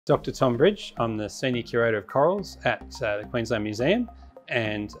Dr. Tom Bridge. I'm the Senior Curator of Corals at the Queensland Museum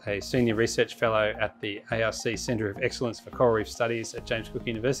and a Senior Research Fellow at the ARC Centre of Excellence for Coral Reef Studies at James Cook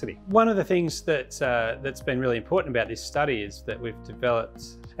University. One of the things that's been really important about this study is that we've developed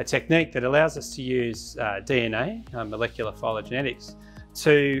a technique that allows us to use DNA, molecular phylogenetics,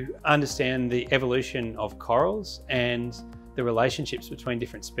 to understand the evolution of corals and the relationships between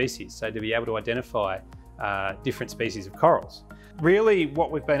different species, so to be able to identify different species of corals. Really,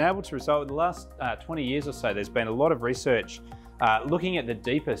 what we've been able to resolve in the last 20 years or so, there's been a lot of research looking at the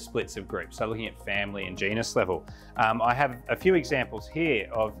deeper splits of groups, so looking at family and genus level. I have a few examples here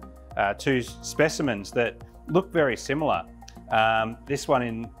of two specimens that look very similar. This one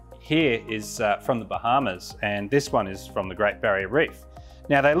in here is from the Bahamas, and this one is from the Great Barrier Reef.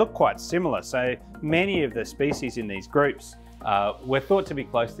 Now, they look quite similar, so many of the species in these groups were thought to be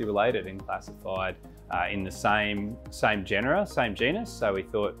closely related and classified in the same genus. So we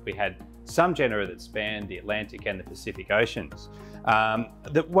thought we had some genera that spanned the Atlantic and the Pacific Oceans.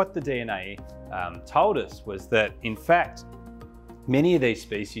 What the DNA told us was that, in fact, many of these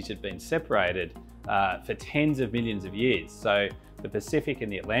species had been separated for tens of millions of years. So the Pacific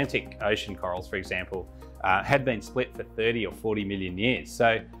and the Atlantic Ocean corals, for example, had been split for 30 or 40 million years.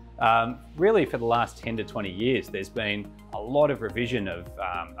 So really, for the last 10 to 20 years, there's been a lot of revision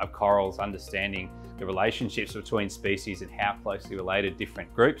of corals, understanding the relationships between species and how closely related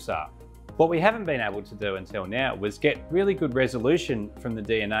different groups are. What we haven't been able to do until now was get really good resolution from the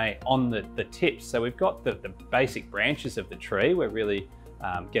DNA on the tips. So we've got the basic branches of the tree. We're really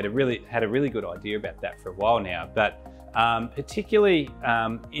had a really good idea about that for a while now, but particularly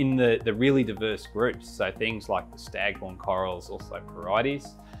in the really diverse groups, so things like the staghorn corals, also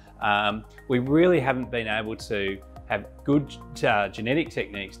parietes, we really haven't been able to have good genetic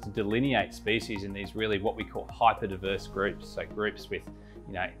techniques to delineate species in these really what we call hyperdiverse groups, so groups with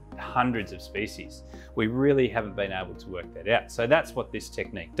hundreds of species. We really haven't been able to work that out. So that's what this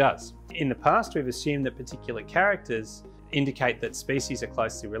technique does. In the past, we've assumed that particular characters indicate that species are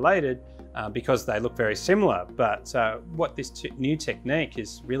closely related because they look very similar. But what this new technique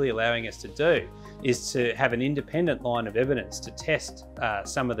is really allowing us to do is to have an independent line of evidence to test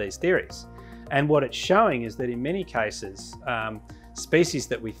some of these theories. And what it's showing is that in many cases, species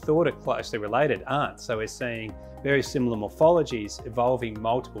that we thought are closely related aren't. So we're seeing very similar morphologies evolving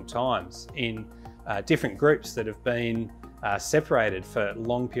multiple times in different groups that have been separated for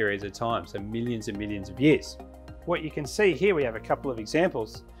long periods of time, so millions and millions of years. What you can see here, we have a couple of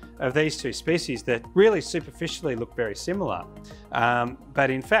examples of these two species that really superficially look very similar. But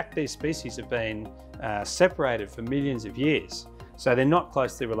in fact, these species have been separated for millions of years. So they're not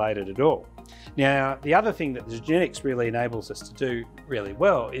closely related at all. Now, the other thing that the genetics really enables us to do really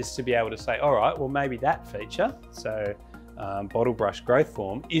well is to be able to say, all right, well, maybe that feature, so bottle brush growth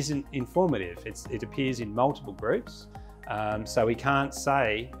form, isn't informative. It appears in multiple groups. So we can't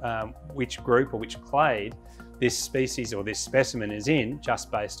say which group or which clade this species or this specimen is in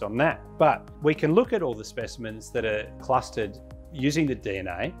just based on that. But we can look at all the specimens that are clustered using the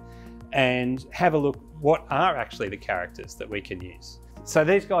DNA and have a look what are actually the characters that we can use. So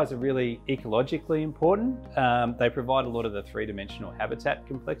these guys are really ecologically important. They provide a lot of the three-dimensional habitat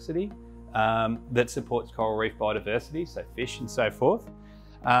complexity that supports coral reef biodiversity, so fish and so forth.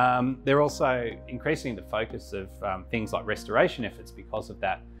 They're also increasing the focus of things like restoration efforts because of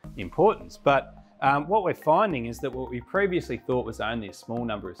that importance. But what we're finding is that what we previously thought was only a small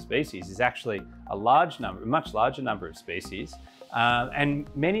number of species is actually a much larger number of species, and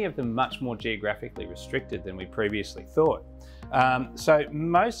many of them much more geographically restricted than we previously thought. So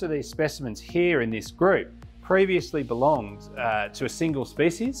most of these specimens here in this group previously belonged to a single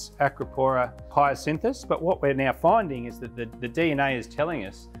species, Acropora hyacinthus, but what we're now finding is that the DNA is telling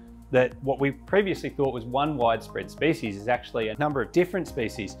us that what we previously thought was one widespread species is actually a number of different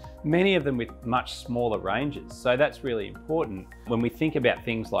species, many of them with much smaller ranges. So that's really important when we think about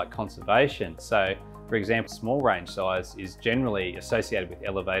things like conservation. So, for example, small range size is generally associated with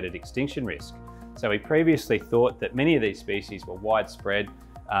elevated extinction risk. So we previously thought that many of these species were widespread,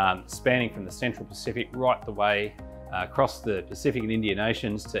 spanning from the Central Pacific right the way across the Pacific and Indian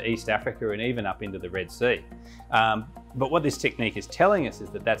Oceans to East Africa and even up into the Red Sea. But what this technique is telling us is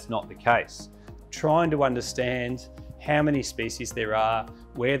that that's not the case. Trying to understand how many species there are,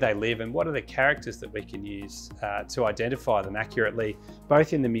 where they live, and what are the characters that we can use to identify them accurately,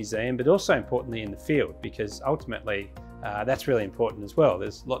 both in the museum, but also importantly in the field, because ultimately that's really important as well.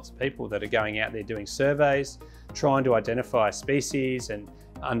 There's lots of people that are going out there doing surveys, trying to identify species and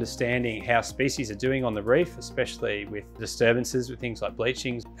understanding how species are doing on the reef, especially with disturbances with things like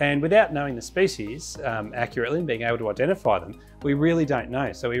bleachings. And without knowing the species accurately and being able to identify them, we really don't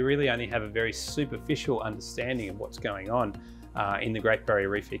know. So we really only have a very superficial understanding of what's going on in the Great Barrier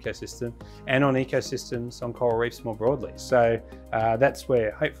Reef ecosystem and on ecosystems on coral reefs more broadly. So that's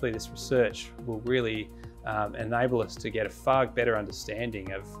where hopefully this research will really enable us to get a far better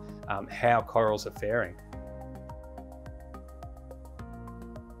understanding of how corals are faring.